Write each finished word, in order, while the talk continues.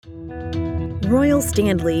Royal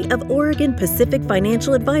Stanley of Oregon Pacific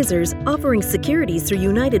Financial Advisors, offering securities through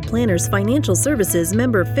United Planners Financial Services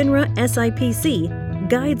member FINRA SIPC,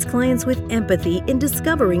 guides clients with empathy in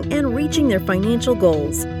discovering and reaching their financial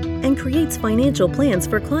goals, and creates financial plans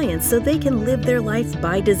for clients so they can live their life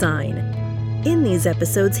by design. In these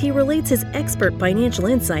episodes, he relates his expert financial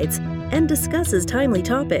insights and discusses timely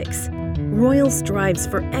topics. Royal strives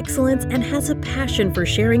for excellence and has a passion for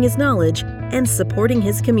sharing his knowledge and supporting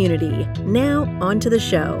his community. Now, on to the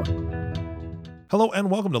show. Hello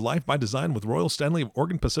and welcome to Life by Design with Royal Stanley of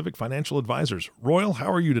Oregon Pacific Financial Advisors. Royal,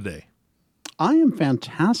 how are you today? I am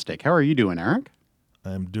fantastic. How are you doing, Eric?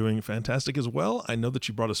 I'm doing fantastic as well. I know that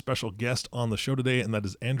you brought a special guest on the show today, and that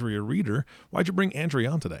is Andrea Reeder. Why'd you bring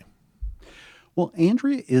Andrea on today? Well,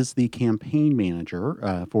 Andrea is the campaign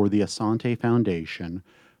manager for the Asante Foundation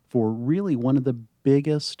for really one of the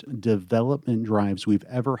biggest development drives we've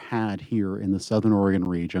ever had here in the Southern Oregon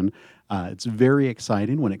region. It's very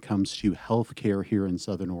exciting when it comes to healthcare here in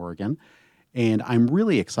Southern Oregon. And I'm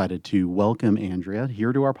really excited to welcome Andrea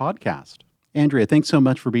here to our podcast. Andrea, thanks so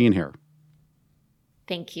much for being here.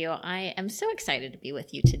 Thank you. I am so excited to be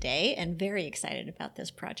with you today and very excited about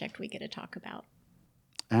this project we get to talk about.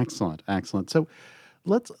 Excellent, excellent. So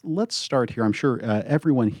let's start here. I'm sure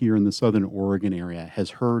everyone here in the Southern Oregon area has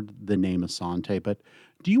heard the name Asante, but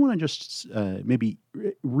do you want to just maybe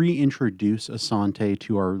reintroduce Asante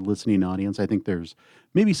to our listening audience? I think there's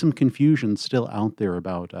maybe some confusion still out there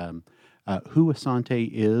about who Asante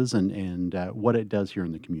is and what it does here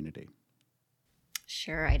in the community.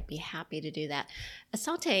 Sure, I'd be happy to do that.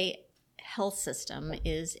 Asante Health System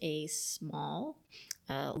is a small,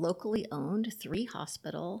 locally owned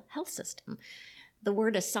 3-hospital health system. The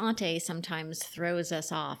word Asante sometimes throws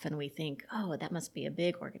us off and we think, oh, that must be a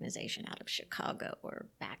big organization out of Chicago or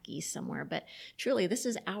back east somewhere. But truly, this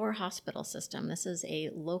is our hospital system. This is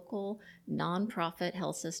a local nonprofit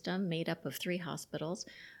health system made up of 3 hospitals,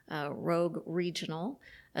 Rogue Regional,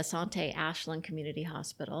 Asante Ashland Community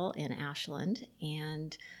Hospital in Ashland,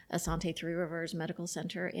 and Asante Three Rivers Medical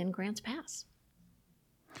Center in Grants Pass.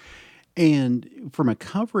 And from a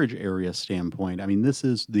coverage area standpoint, I mean, this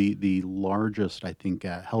is the largest, I think,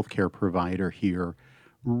 healthcare provider here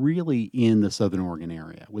really in the Southern Oregon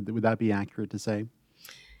area. Would that be accurate to say?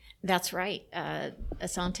 That's right.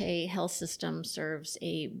 Asante Health System serves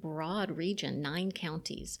a broad region, 9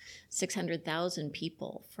 counties, 600,000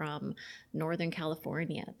 people from Northern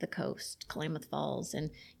California, the coast, Klamath Falls,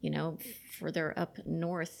 and, further up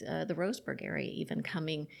north, the Roseburg area, even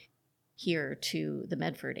coming here to the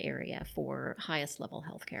Medford area for highest level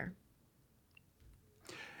healthcare.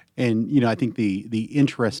 And, I think the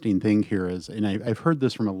interesting thing here is, and I've heard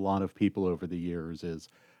this from a lot of people over the years, is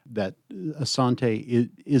that Asante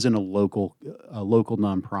isn't a local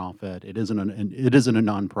nonprofit. It isn't a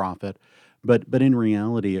nonprofit, but in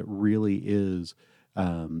reality, it really is,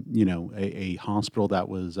 a hospital that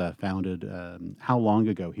was founded. How long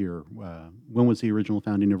ago here? When was the original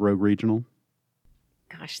founding of Rogue Regional?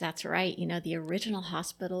 Gosh, that's right. The original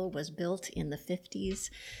hospital was built in the 50s.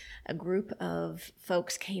 A group of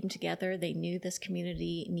folks came together. They knew this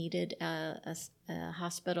community needed a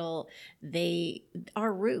hospital.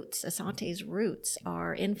 Our roots, Asante's roots,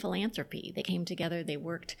 are in philanthropy. They came together. They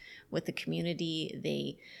worked with the community.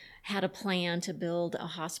 They had a plan to build a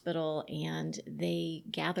hospital, and they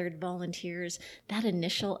gathered volunteers. That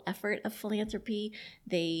initial effort of philanthropy,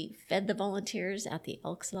 they fed the volunteers at the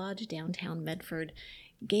Elks Lodge, downtown Medford,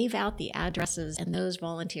 gave out the addresses, and those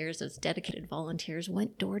volunteers, those dedicated volunteers,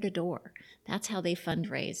 went door to door. That's how they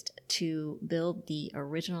fundraised to build the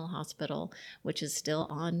original hospital, which is still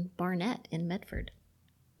on Barnett in Medford.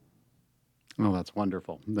 Oh, that's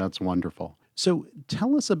wonderful. That's wonderful. So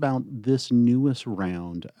tell us about this newest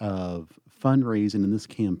round of fundraising and this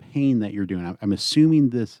campaign that you're doing. I'm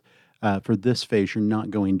assuming this for this phase, you're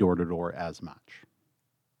not going door to door as much.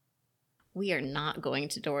 We are not going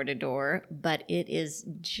to door, but it is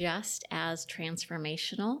just as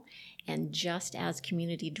transformational and just as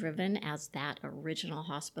community-driven as that original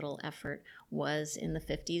hospital effort was in the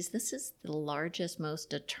 50s. This is the largest, most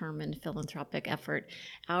determined philanthropic effort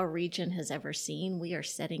our region has ever seen. We are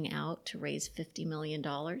setting out to raise $50 million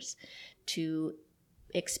to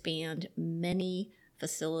expand many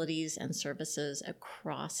facilities and services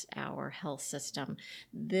across our health system.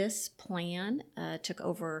 This plan took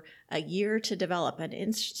over a year to develop,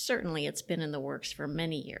 and certainly it's been in the works for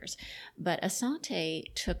many years. But Asante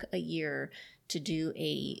took a year to do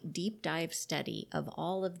a deep dive study of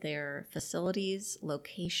all of their facilities,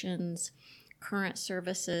 locations, current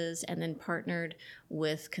services and then partnered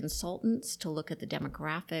with consultants to look at the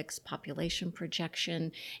demographics, population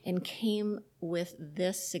projection, and came with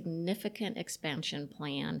this significant expansion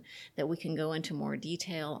plan that we can go into more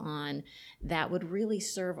detail on that would really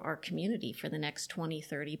serve our community for the next 20,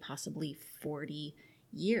 30, possibly 40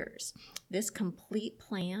 years. This complete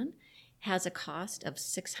plan has a cost of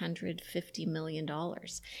 $650 million.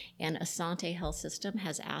 And Asante Health System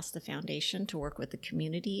has asked the foundation to work with the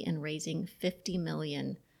community in raising $50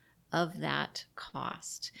 million of that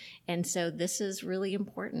cost. And so this is really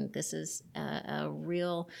important. This is a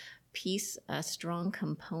real piece, a strong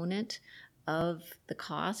component of the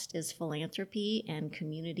cost is philanthropy and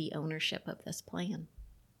community ownership of this plan.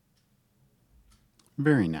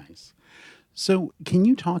 Very nice. So, can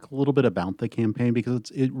you talk a little bit about the campaign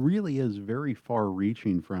because it really is very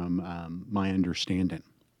far-reaching from my understanding.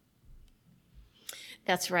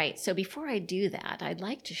 That's right. So before I do that, I'd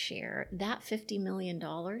like to share that $50 million.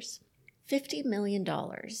 $50 million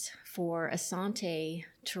for Asante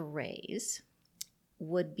to raise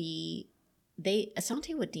would be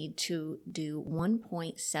Asante would need to do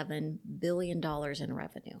 $1.7 billion in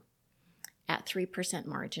revenue at 3%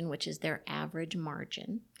 margin, which is their average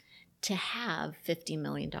margin, to have $50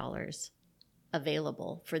 million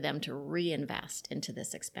available for them to reinvest into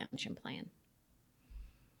this expansion plan.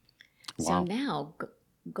 So Wow. now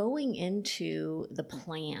going into the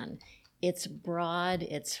plan, it's broad,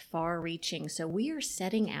 it's far reaching. So we are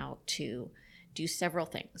setting out to do several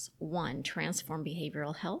things. One, transform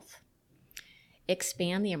behavioral health,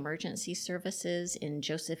 expand the emergency services in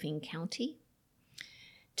Josephine County,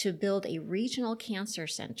 to build a regional cancer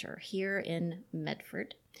center here in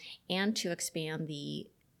Medford, and to expand the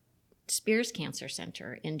Spears Cancer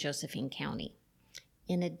Center in Josephine County.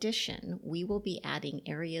 In addition, we will be adding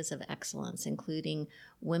areas of excellence, including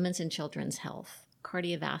women's and children's health,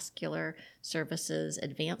 cardiovascular services,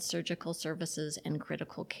 advanced surgical services, and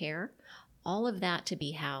critical care. All of that to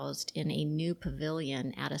be housed in a new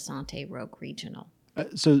pavilion at Asante Rogue Regional.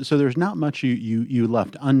 So there's not much you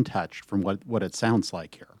left untouched from what it sounds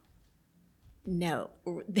like here. No,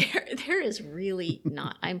 there is really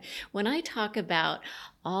not. When I talk about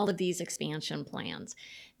all of these expansion plans,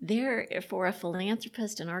 there for a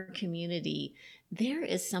philanthropist in our community, there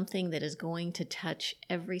is something that is going to touch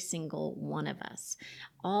every single one of us.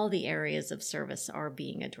 All the areas of service are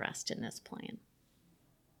being addressed in this plan.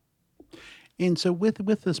 And so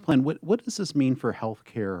with this plan, what does this mean for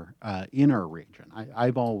healthcare in our region?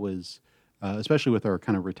 I've always, especially with our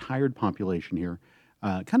kind of retired population here,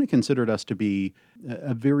 kind of considered us to be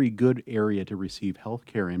a very good area to receive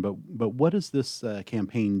healthcare in. But what does this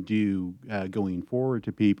campaign do going forward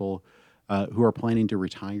to people who are planning to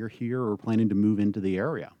retire here or planning to move into the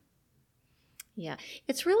area? Yeah,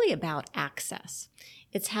 it's really about access.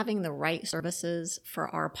 It's having the right services for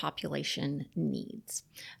our population needs.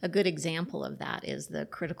 A good example of that is the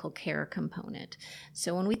critical care component.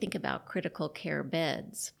 So when we think about critical care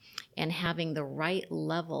beds and having the right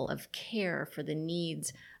level of care for the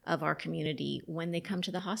needs of our community when they come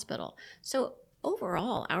to the hospital. So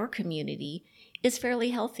overall, our community is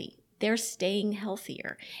fairly healthy. They're staying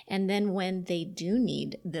healthier. And then when they do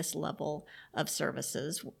need this level of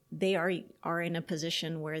services, they are in a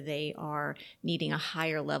position where they are needing a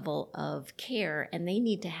higher level of care, and they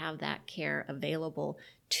need to have that care available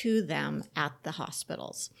to them at the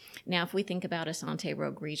hospitals. Now, if we think about Asante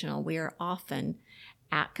Rogue Regional, we are often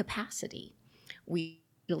at capacity. We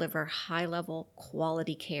deliver high-level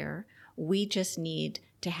quality care. We just need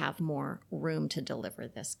to have more room to deliver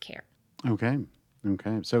this care. Okay.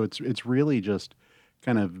 So it's really just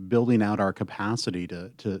kind of building out our capacity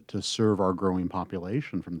to serve our growing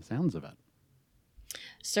population from the sounds of it.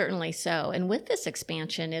 Certainly so. And with this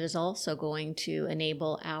expansion, it is also going to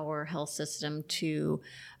enable our health system to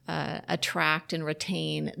attract and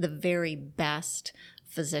retain the very best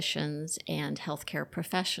physicians and healthcare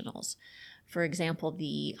professionals. For example,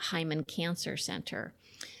 the Hyman Cancer Center.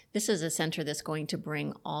 This is a center that's going to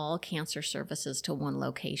bring all cancer services to one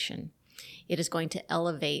location. It is going to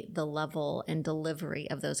elevate the level and delivery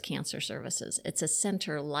of those cancer services. It's a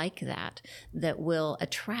center like that will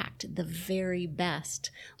attract the very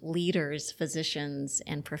best leaders, physicians,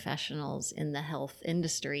 and professionals in the health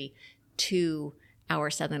industry to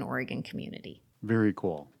our Southern Oregon community. Very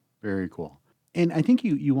cool. Very cool. And I think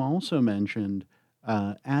you also mentioned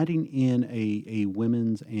adding in a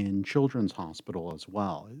women's and children's hospital as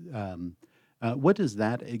well. What does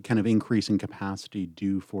that kind of increase in capacity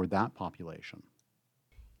do for that population?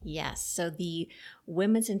 Yes. So the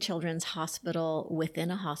Women's and Children's Hospital within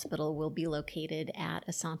a hospital will be located at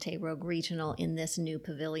Asante Rogue Regional in this new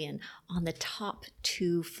pavilion on the top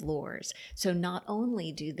 2 floors. So not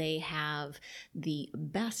only do they have the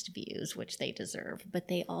best views, which they deserve, but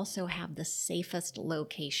they also have the safest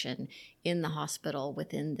location in the hospital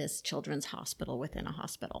within this children's hospital within a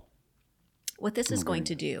hospital. What this is going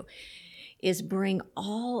to do is bring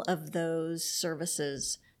all of those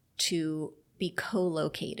services to be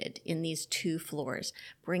co-located in these 2 floors,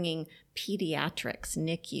 bringing pediatrics,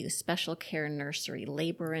 NICU, special care nursery,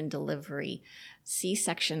 labor and delivery,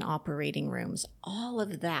 C-section operating rooms. All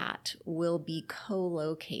of that will be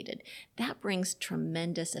co-located. That brings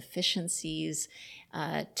tremendous efficiencies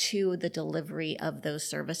to the delivery of those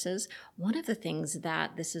services. One of the things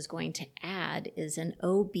that this is going to add is an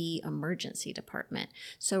OB emergency department.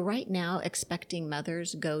 So right now, expecting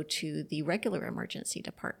mothers go to the regular emergency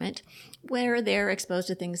department where they're exposed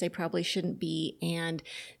to things they probably shouldn't be, and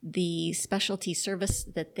the specialty service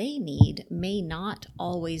that they need may not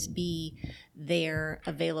always be there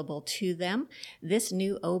available to them. This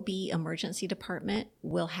new OB emergency department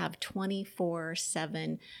will have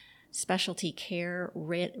 24/7 specialty care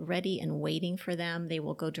ready and waiting for them. They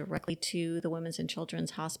will go directly to the Women's and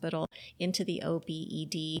Children's Hospital into the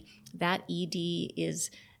OB-ED. That ED is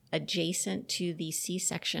adjacent to the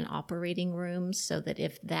C-section operating rooms, so that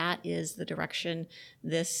if that is the direction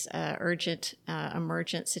this urgent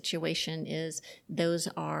emergent situation is, those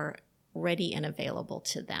are ready and available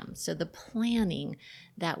to them. So the planning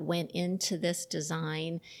that went into this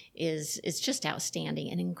design is just outstanding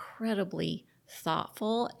and incredibly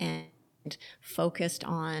thoughtful and focused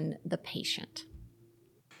on the patient.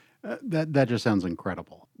 That just sounds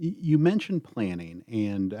incredible. You mentioned planning,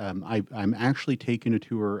 and I'm actually taking a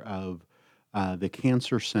tour of the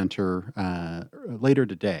cancer center later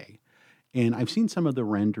today, and I've seen some of the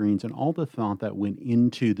renderings and all the thought that went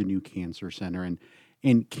into the new cancer center.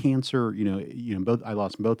 And cancer, both I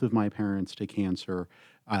lost both of my parents to cancer.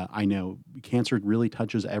 I know cancer really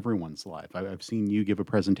touches everyone's life. I've seen you give a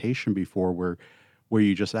presentation before where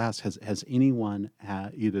you just asked, has anyone,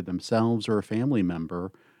 either themselves or a family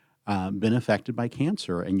member, been affected by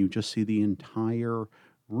cancer? And you just see the entire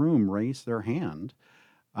room raise their hand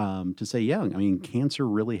to say, yeah, I mean, cancer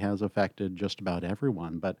really has affected just about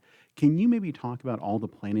everyone. But can you maybe talk about all the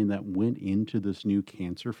planning that went into this new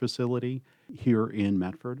cancer facility here in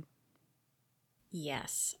Medford?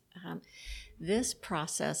 Yes. This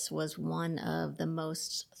process was one of the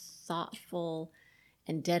most thoughtful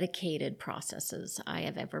and dedicated processes I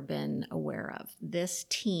have ever been aware of. This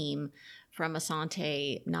team from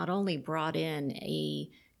Asante not only brought in a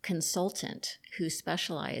consultant who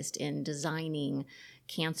specialized in designing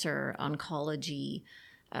cancer oncology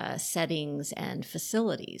settings and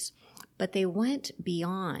facilities, but they went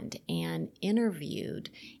beyond and interviewed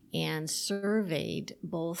and surveyed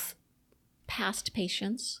both past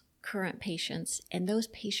patients, current patients, and those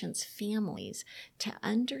patients' families to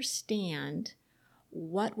understand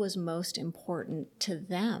what was most important to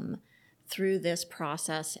them through this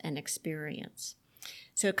process and experience.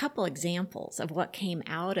 So a couple examples of what came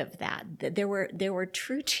out of that. There were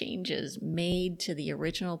true changes made to the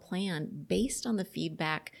original plan based on the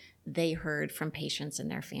feedback they heard from patients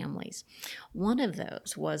and their families. One of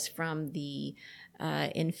those was from the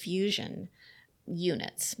infusion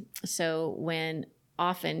units. So when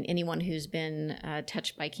often anyone who's been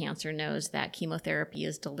touched by cancer knows that chemotherapy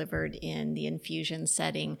is delivered in the infusion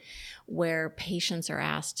setting, where patients are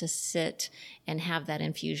asked to sit and have that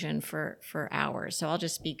infusion for hours. So I'll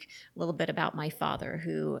just speak a little bit about my father,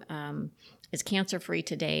 who is cancer-free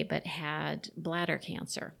today but had bladder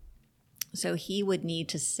cancer. So he would need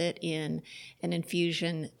to sit in an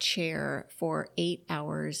infusion chair for 8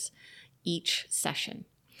 hours each session.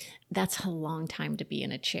 That's a long time to be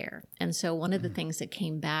in a chair. And so one of the things that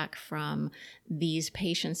came back from these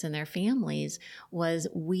patients and their families was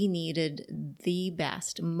we needed the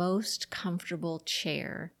best, most comfortable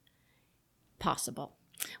chair possible.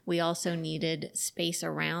 We also needed space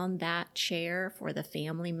around that chair for the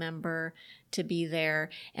family member to be there.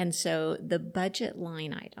 And so the budget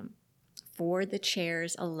line item for the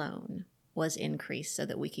chairs alone was increased so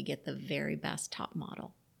that we could get the very best top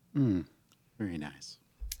model. Very nice.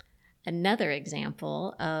 Another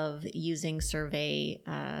example of using survey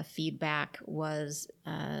feedback was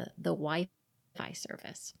the Wi-Fi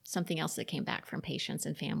service. Something else that came back from patients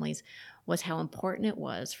and families was how important it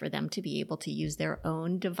was for them to be able to use their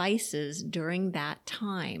own devices during that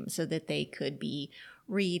time so that they could be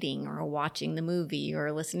reading or watching the movie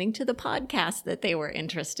or listening to the podcast that they were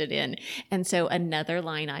interested in. And so another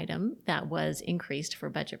line item that was increased for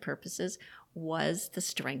budget purposes was the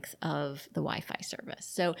strength of the Wi-Fi service.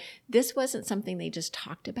 So this wasn't something they just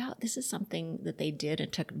talked about. This is something that they did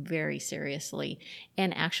and took very seriously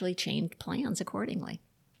and actually changed plans accordingly.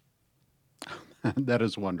 That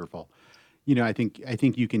is wonderful. I think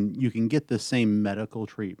you can get the same medical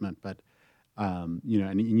treatment, but and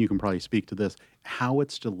you can probably speak to this, how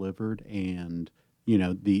it's delivered and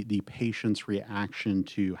the patient's reaction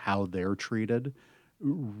to how they're treated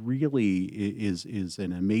really is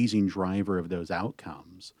an amazing driver of those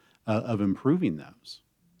outcomes, of improving those.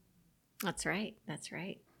 That's right. That's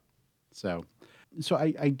right. So,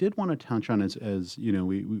 I did want to touch on, as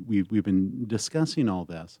we've been discussing all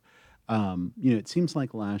this. It seems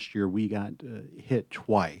like last year we got hit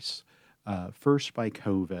twice, first by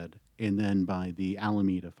COVID and then by the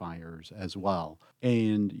Alameda fires as well.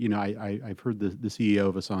 And I've heard the CEO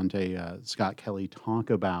of Asante, Scott Kelly, talk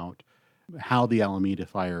about how the Alameda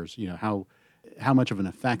fires, how much of an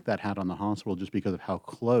effect that had on the hospital, just because of how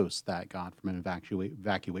close that got from an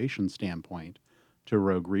evacuation standpoint to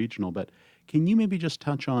Rogue Regional. But can you maybe just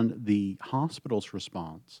touch on the hospital's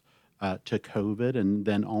response to COVID, and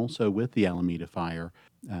then also with the Alameda fire,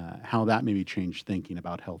 how that maybe changed thinking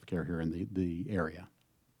about healthcare here in the area?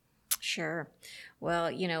 Sure.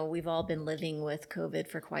 Well, we've all been living with COVID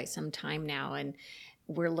for quite some time now, and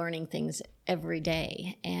we're learning things every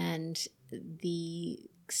day. And the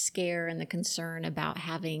scare and the concern about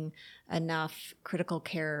having enough critical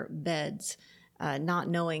care beds, not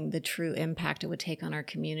knowing the true impact it would take on our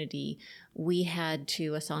community,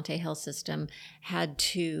 Asante Health System had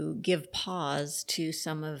to give pause to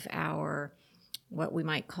some of our, what we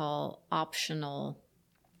might call optional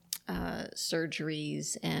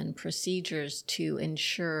surgeries and procedures to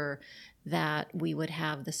ensure that we would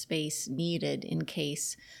have the space needed in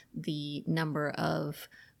case the number of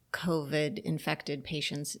COVID infected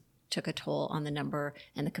patients took a toll on the number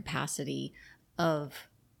and the capacity of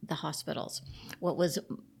the hospitals. What was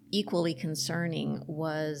equally concerning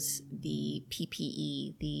was the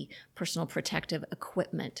PPE, the personal protective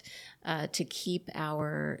equipment, to keep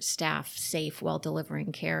our staff safe while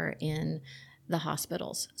delivering care in the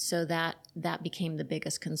hospitals. So that became the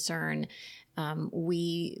biggest concern.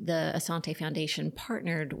 The Asante Foundation,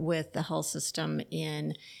 partnered with the health system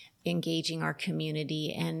in engaging our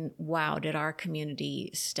community, and wow, did our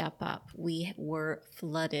community step up. We were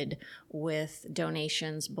flooded with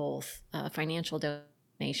donations, both financial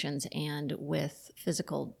donations and with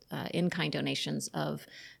physical in-kind donations of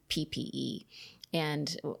PPE.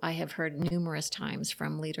 And I have heard numerous times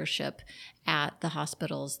from leadership at the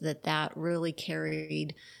hospitals that really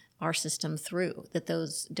carried our system through, that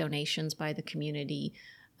those donations by the community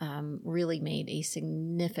really made a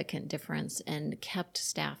significant difference and kept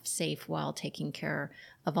staff safe while taking care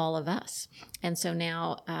of all of us. And so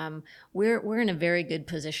now we're in a very good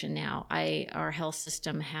position now. Our health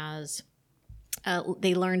system has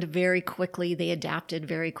they learned very quickly. They adapted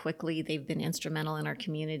very quickly. They've been instrumental in our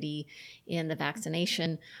community in the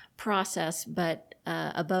vaccination process. But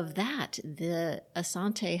above that, the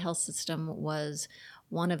Asante Health System was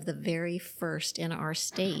one of the very first in our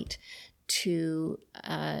state to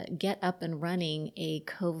get up and running a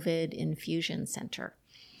COVID infusion center.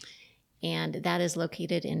 And that is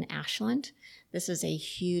located in Ashland. This is a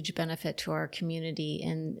huge benefit to our community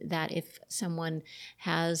in that if someone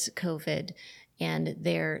has COVID and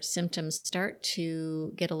their symptoms start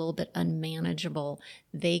to get a little bit unmanageable,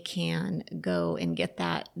 they can go and get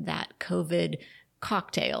that COVID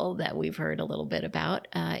cocktail that we've heard a little bit about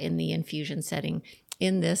in the infusion setting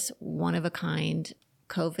in this one-of-a-kind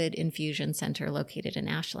COVID infusion center located in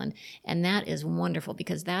Ashland. And that is wonderful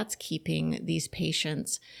because that's keeping these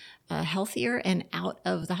patients healthier and out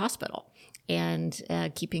of the hospital, and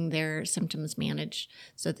keeping their symptoms managed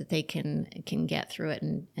so that they can get through it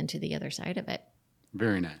and to the other side of it.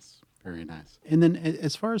 Very nice. Very nice. And then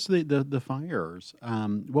as far as the fires,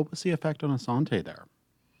 what was the effect on Asante there?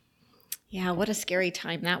 Yeah, what a scary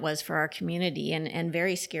time that was for our community, and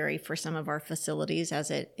very scary for some of our facilities as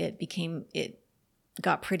it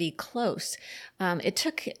got pretty close. It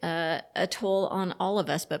took a toll on all of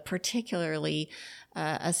us, but particularly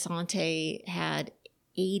Asante had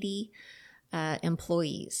 80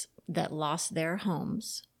 employees that lost their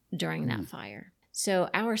homes during that fire. So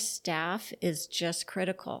our staff is just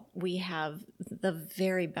critical. We have the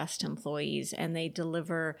very best employees, and they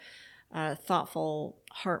deliver thoughtful,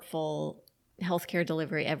 heartful healthcare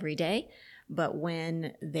delivery every day. But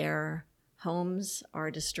when their homes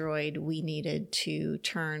are destroyed, we needed to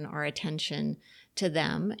turn our attention to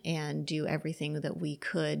them and do everything that we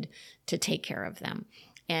could to take care of them.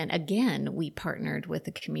 And again, we partnered with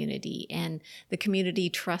the community, and the community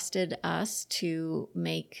trusted us to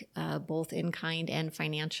make both in-kind and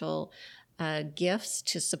financial gifts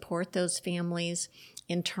to support those families.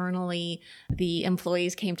 Internally, the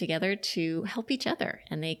employees came together to help each other,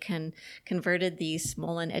 and they converted the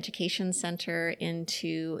Smolin Education Center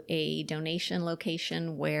into a donation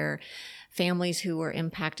location where families who were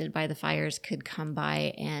impacted by the fires could come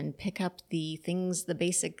by and pick up the things, the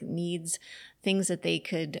basic needs, things that they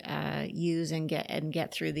could use and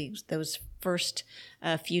get through those first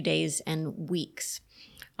few days and weeks.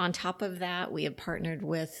 On top of that, we have partnered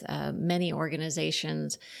with many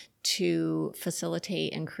organizations to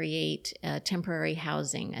facilitate and create temporary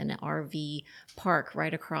housing, an RV park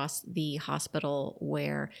right across the hospital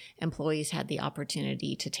where employees had the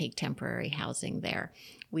opportunity to take temporary housing there.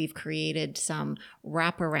 We've created some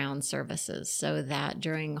wraparound services so that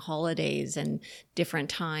during holidays and different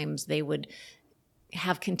times they would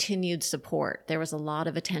have continued support. There was a lot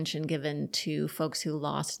of attention given to folks who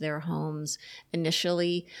lost their homes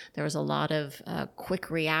initially. There was a lot of quick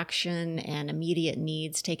reaction and immediate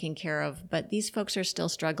needs taken care of, but these folks are still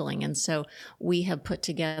struggling. And so we have put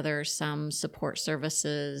together some support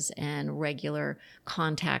services and regular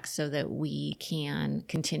contacts so that we can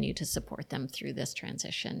continue to support them through this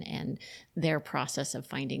transition and their process of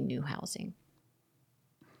finding new housing.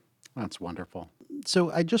 That's wonderful.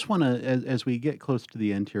 So I just want to, as we get close to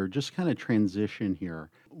the end here, just kind of transition here.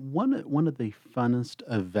 One of the funnest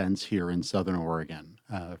events here in Southern Oregon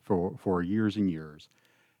for years and years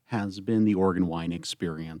has been the Oregon Wine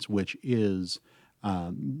Experience, which is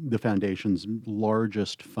the foundation's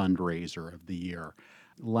largest fundraiser of the year.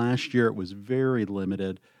 Last year it was very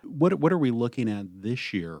limited. What are we looking at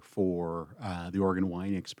this year for the Oregon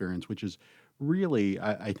Wine Experience, which is really,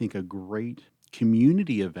 I think, a great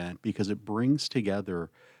community event because it brings together,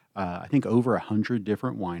 I think, over 100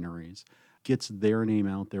 different wineries, gets their name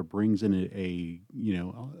out there, brings in a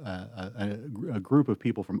group of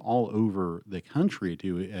people from all over the country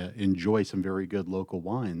to enjoy some very good local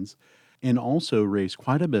wines, and also raise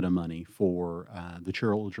quite a bit of money for the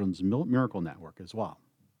Children's Miracle Network as well.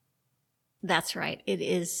 That's right. It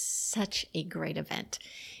is such a great event.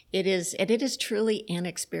 It is truly an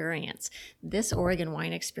experience. This Oregon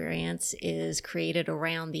Wine Experience is created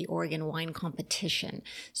around the Oregon Wine Competition.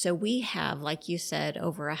 So we have, like you said,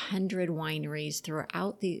 over 100 wineries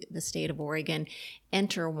throughout the state of Oregon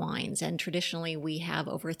enter wines. And traditionally, we have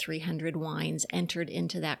over 300 wines entered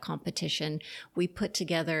into that competition. We put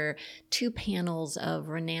together 2 panels of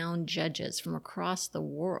renowned judges from across the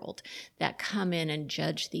world that come in and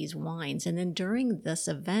judge these wines. And then during this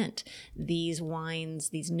event, these wines,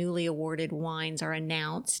 these newly awarded wines, are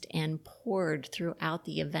announced and poured throughout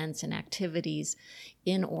the events and activities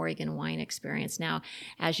in Oregon Wine Experience. Now,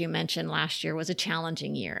 as you mentioned, last year was a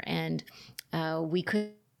challenging year, and we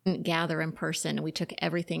couldn't gather in person. We took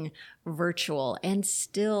everything virtual, and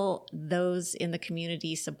still those in the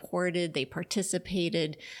community supported, they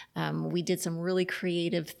participated. We did some really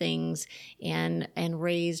creative things and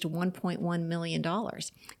raised $1.1 million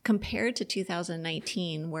compared to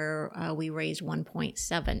 2019 where we raised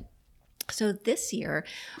 1.7. So this year,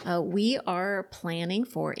 we are planning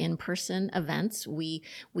for in-person events. We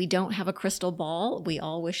don't have a crystal ball. We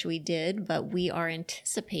all wish we did, but we are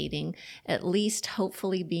anticipating at least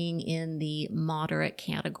hopefully being in the moderate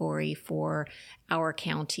category for our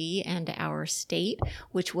county and our state,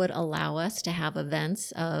 which would allow us to have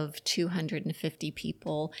events of 250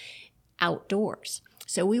 people outdoors.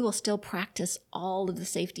 So we will still practice all of the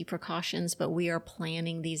safety precautions, but we are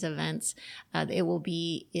planning these events. It will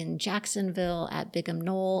be in Jacksonville at Bigham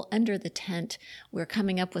Knoll under the tent. We're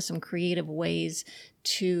coming up with some creative ways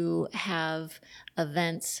to have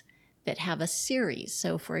events that have a series.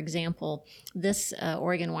 So for example, this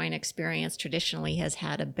Oregon Wine Experience traditionally has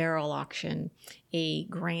had a barrel auction, a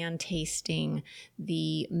grand tasting,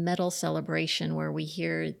 the medal celebration where we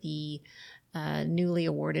hear the newly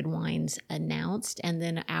awarded wines announced, and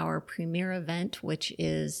then our premier event, which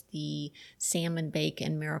is the Salmon Bake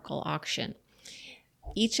and Miracle Auction.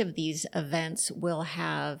 Each of these events will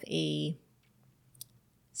have a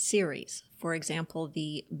series. For example,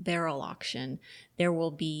 the barrel auction, there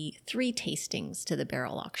will be 3 tastings to the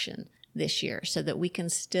barrel auction this year so that we can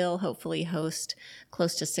still hopefully host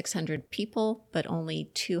close to 600 people, but only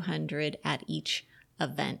 200 at each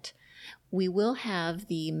event. We will have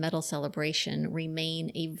the medal celebration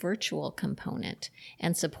remain a virtual component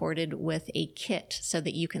and supported with a kit so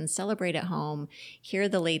that you can celebrate at home, hear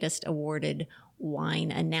the latest awarded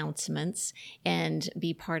wine announcements, and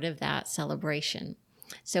be part of that celebration.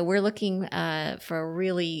 So we're looking for a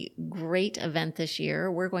really great event this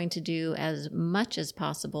year. We're going to do as much as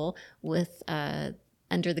possible with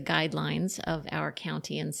under the guidelines of our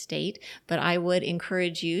county and state. But I would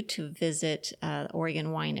encourage you to visit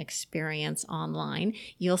Oregon Wine Experience online.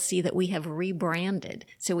 You'll see that we have rebranded.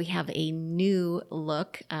 So we have a new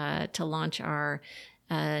look to launch our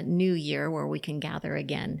new year where we can gather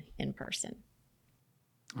again in person.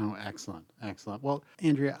 Oh, excellent. Excellent. Well,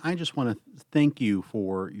 Andrea, I just want to thank you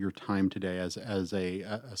for your time today as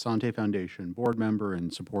a Asante Foundation board member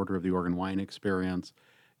and supporter of the Oregon Wine Experience.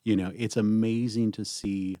 You know, it's amazing to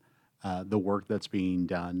see the work that's being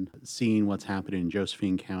done, seeing what's happening in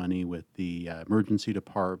Josephine County with the emergency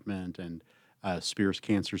department and Spears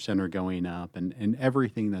Cancer Center going up and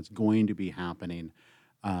everything that's going to be happening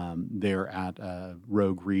there at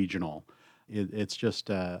Rogue Regional. It's just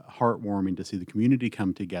heartwarming to see the community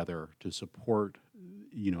come together to support,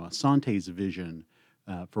 Asante's vision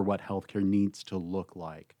for what healthcare needs to look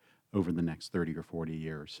like over the next 30 or 40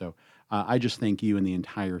 years. So I just thank you and the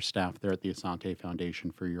entire staff there at the Asante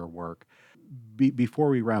Foundation for your work. Before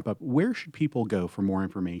we wrap up, where should people go for more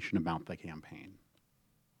information about the campaign?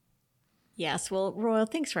 Yes, well, Royal,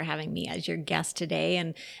 thanks for having me as your guest today.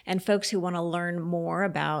 And folks who want to learn more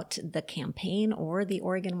about the campaign or the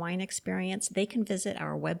Oregon Wine Experience, they can visit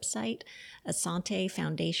our website,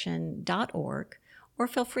 asantefoundation.org, or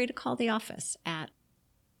feel free to call the office at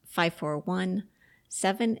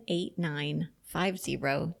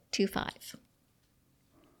 541-789-5025.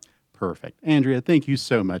 Perfect. Andrea, thank you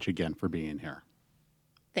so much again for being here.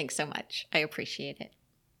 Thanks so much. I appreciate it.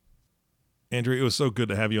 Andrea, it was so good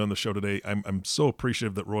to have you on the show today. I'm so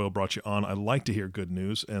appreciative that Royal brought you on. I like to hear good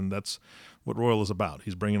news, and that's what Royal is about.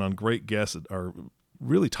 He's bringing on great guests that are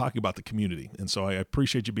really talking about the community, and so I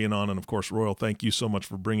appreciate you being on. And, of course, Royal, thank you so much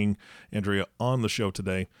for bringing Andrea on the show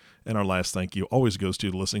today. And our last thank you always goes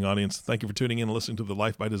to the listening audience. Thank you for tuning in and listening to the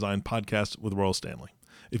Life by Design podcast with Royal Stanley.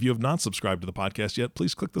 If you have not subscribed to the podcast yet,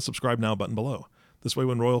 please click the subscribe now button below. This way,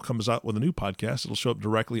 when Royal comes out with a new podcast, it'll show up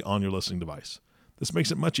directly on your listening device. This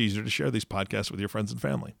makes it much easier to share these podcasts with your friends and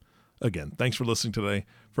family. Again, thanks for listening today.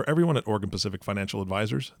 For everyone at Oregon Pacific Financial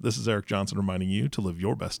Advisors, this is Eric Johnson reminding you to live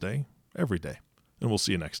your best day every day. And we'll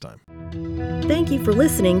see you next time. Thank you for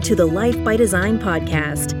listening to the Life by Design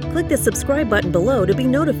podcast. Click the subscribe button below to be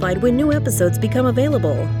notified when new episodes become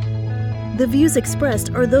available. The views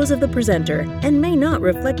expressed are those of the presenter and may not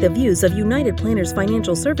reflect the views of United Planners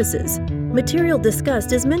Financial Services. Material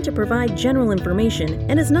discussed is meant to provide general information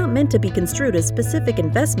and is not meant to be construed as specific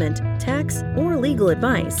investment, tax, or legal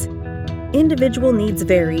advice. Individual needs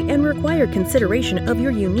vary and require consideration of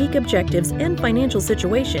your unique objectives and financial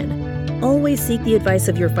situation. Always seek the advice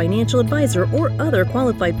of your financial advisor or other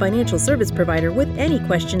qualified financial service provider with any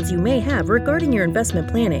questions you may have regarding your investment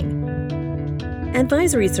planning.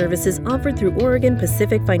 Advisory services offered through Oregon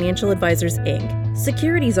Pacific Financial Advisors, Inc.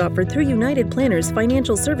 Securities offered through United Planners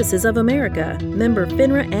Financial Services of America, member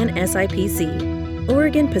FINRA and SIPC.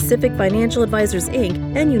 Oregon Pacific Financial Advisors,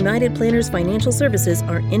 Inc. and United Planners Financial Services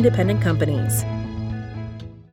are independent companies.